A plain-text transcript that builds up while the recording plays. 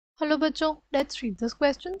Hello bachcho, let's read this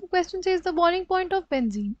question. The question says the boiling point of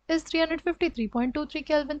benzene is 353.23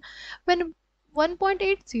 Kelvin when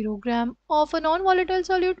 1.80 gram of a non-volatile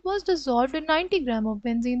solute was dissolved in 90 gram of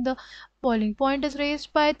benzene. The boiling point is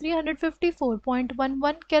raised by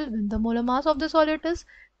 354.11 Kelvin. The molar mass of the solute is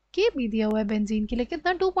Kb दिया हुआ है benzene के लिए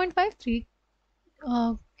कितना 2.53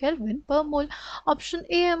 kelvin पर मोल. Option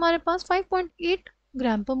A है हमारे पास 5.8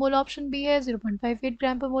 ग्राम पर मोल, ऑप्शन बी है 0.58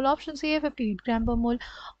 ग्राम पर मोल, ऑप्शन सी है 58 ग्राम पर मोल,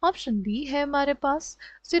 ऑप्शन डी है हमारे पास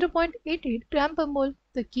 0.88 ग्राम पर मोल.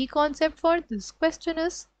 The key concept for this question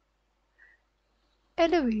is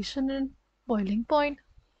elevation in boiling point.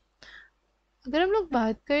 अगर हम लोग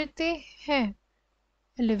बात करते हैं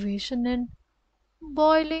एलिवेशन इन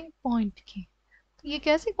बॉइलिंग पॉइंट की, तो ये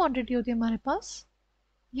कैसी क्वांटिटी होती है हमारे पास?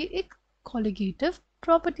 ये एक कॉलिगेटिव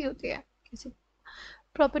प्रॉपर्टी होती है. कैसी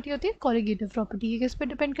प्रॉपर्टी होती है? Colligative property. ये किस पे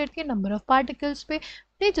डिपेंड करती है? नंबर ऑफ पार्टिकल्स पे.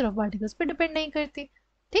 नेचर ऑफ पार्टिकल्स पे डिपेंड नहीं करती.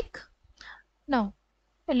 ठीक. Now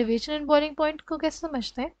elevation and boiling point को कैसे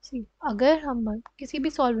समझते हैं? सी, अगर हम किसी भी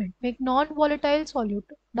सॉल्वेंट में एक नॉन वॉलेटाइल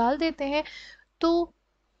सॉल्यूट डाल देते हैं तो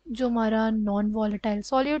जो हमारा नॉन वॉलेटाइल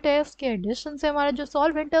सॉल्यूट है उसके एडिशन से हमारा जो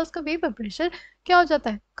सॉल्वेंट है उसका वेपर प्रेशर क्या हो जाता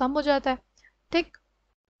है? कम हो जाता है. ठीक.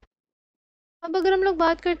 अब अगर हम लोग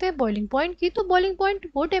बात करते हैं बॉइलिंग पॉइंट की, तो बॉइलिंग पॉइंट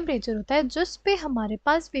वो टेम्परेचर होता है जिस पे हमारे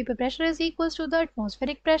पास vapour pressure is equal to the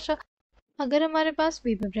atmospheric pressure. अगर हमारे पास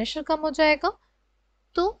वेपर प्रेशर कम हो जाएगा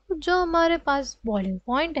तो जो हमारे पास बॉइलिंग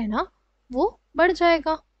पॉइंट है ना वो बढ़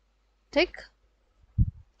जाएगा. ठीक.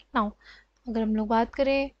 नाउ अगर हम लोग बात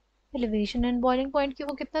करें एलिवेशन एंड बॉइलिंग पॉइंट की,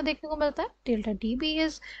 वो कितना देखने को मिलता है? Delta T B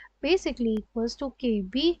is basically equals to के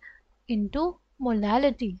बी इंटू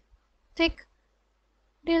मोलैलिटी. ठीक.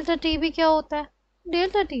 डेल्टा टी बी क्या होता है?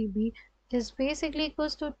 Delta T B is basically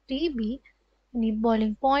equals to TB, the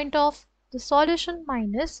boiling point of the solution,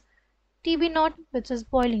 minus TB naught, which is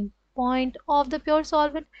boiling point of the pure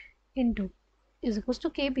solvent, into is equals to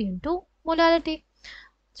KB into molality.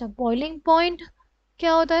 जब boiling point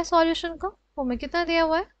क्या होता है solution का, वो में कितना दिया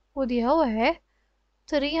हुआ है? वो दिया हुआ है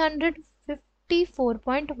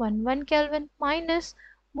 354.11 Kelvin minus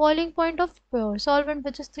boiling point of pure solvent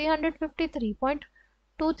which is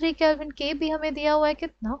 353.23 Kelvin. K भी हमें दिया हुआ है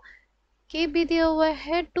कितना? के भी दिया हुआ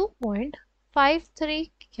है 2.53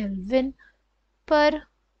 केल्विन पर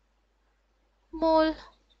मोल.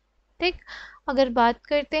 ठीक. अगर बात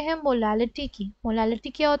करते हैं मोलालिटी की, मोलालिटी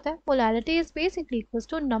क्या होता है? Molality is basically equals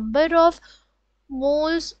to number of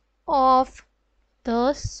moles of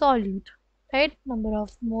the solute. Right, number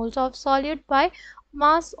of moles of solute by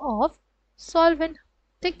mass of solvent.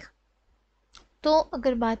 ठीक. तो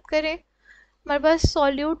अगर बात करें हमारे पास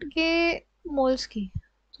सॉल्यूट के मोल्स की,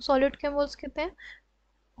 तो सॉल्यूट के मोल्स कितने हैं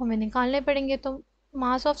हमें निकालने पड़ेंगे. तो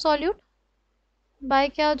मास ऑफ सॉल्यूट बाय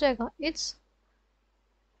क्या हो जाएगा? इट्स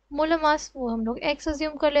मोलर मास, वो हम लोग एक्स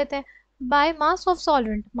अज्यूम कर लेते हैं, by mass of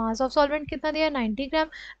solvent. Mass of solvent कितना दिया है? 90 ग्राम.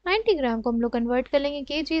 90 ग्राम को हम लोग कन्वर्ट कर लेंगे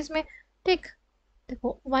केजीज में. ठीक.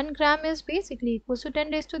 देखो 1 gram is basically equal to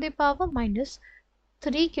 10 raise to the power minus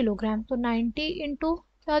 3 kilogram. तो 90 इंटू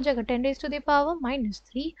क्या हो जाएगा? 10 raise to the power minus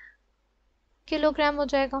 3 kilogram हो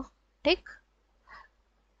जाएगा. ठीक.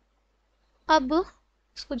 अब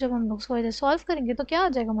इसको जब हम लोग इधर सॉल्व करेंगे तो क्या आ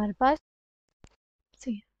जाएगा हमारे पास?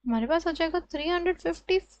 सी, हमारे पास आ जाएगा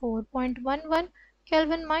 354.11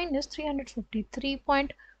 kelvin minus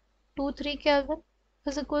 353.23 kelvin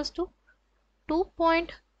is equals to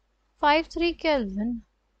 2.53 kelvin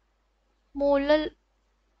molar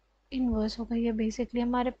inverse होगा ये बेसिकली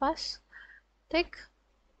हमारे पास. ठीक.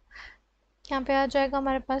 यहाँ पे आ जाएगा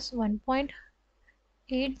हमारे पास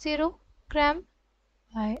 1.80 ग्राम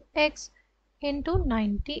bye x into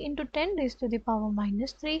 90 into 10 raise to the power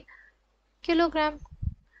minus 3 kilogram.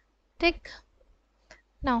 ठीक.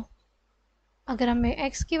 नाउ अगर हमें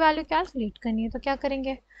x की वैल्यू कैलकुलेट करनी है तो क्या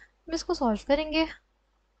करेंगे? हम इसको सॉल्व करेंगे.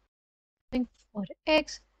 फॉर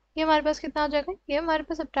x ये हमारे पास कितना हो जाएगा? ये हमारे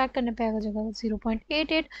पास सब्ट्रैक्ट करने पे आ जाएगा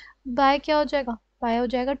 0.88 बाय क्या हो जाएगा? बाय हो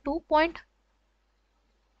जाएगा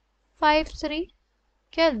 2.53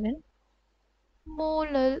 केल्विन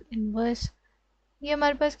मोलर इनवर्स. ये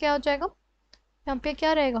हमारे पास क्या हो जाएगा? यहाँ पे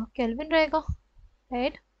क्या रहेगा? केल्विन रहेगा.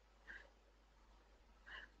 राइट.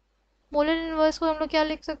 मोलर इनवर्स को हम लोग क्या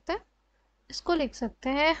लिख सकते हैं? इसको लिख सकते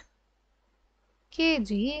हैं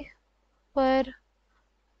kg पर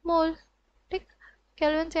मोल. ठीक.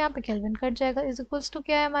 केल्विन से यहाँ पे केल्विन कट जाएगा. इज इक्वल्स टू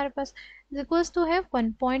क्या है हमारे पास? इज इक्वल्स टू है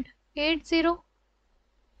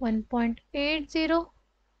 1.80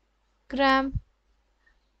 ग्राम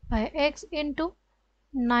bye x into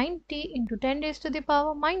 90 into 10 raise to the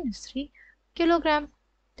power minus 3 kilogram.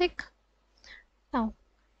 ठीक. नाउ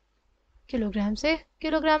किलोग्राम से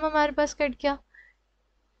किलोग्राम हमारे पास कट गया.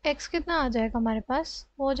 x कितना आ जाएगा हमारे पास,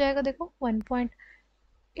 वो हो जाएगा देखो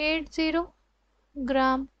 1.80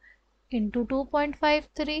 gram into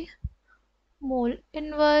 2.53 mole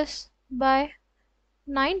inverse by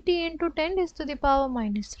 90 into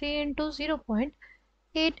 10⁻³ into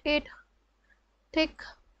 0.88 thick.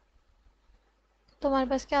 तो हमारे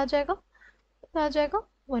पास क्या आ जाएगा, आ जाएगा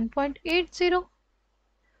 1.80।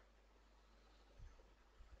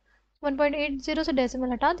 1.80 से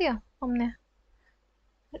डेसिमल हटा दिया हमने,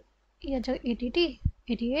 ये आ जाएगा 80,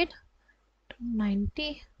 88,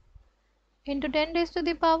 90 इंटू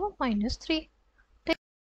 10⁻³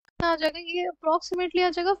 आ जाएगा, ये अप्रोक्सीमेटली आ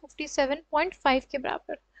जाएगा 57.5 के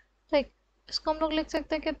बराबर। ठीक, इसको हम लोग लिख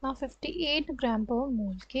सकते हैं कितना, 58 ग्राम पर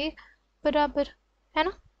मोल के बराबर, है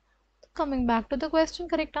ना। Coming back to the question,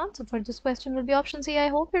 correct answer for this question will be option C. I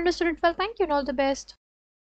hope you understood it well. Thank you and all the best.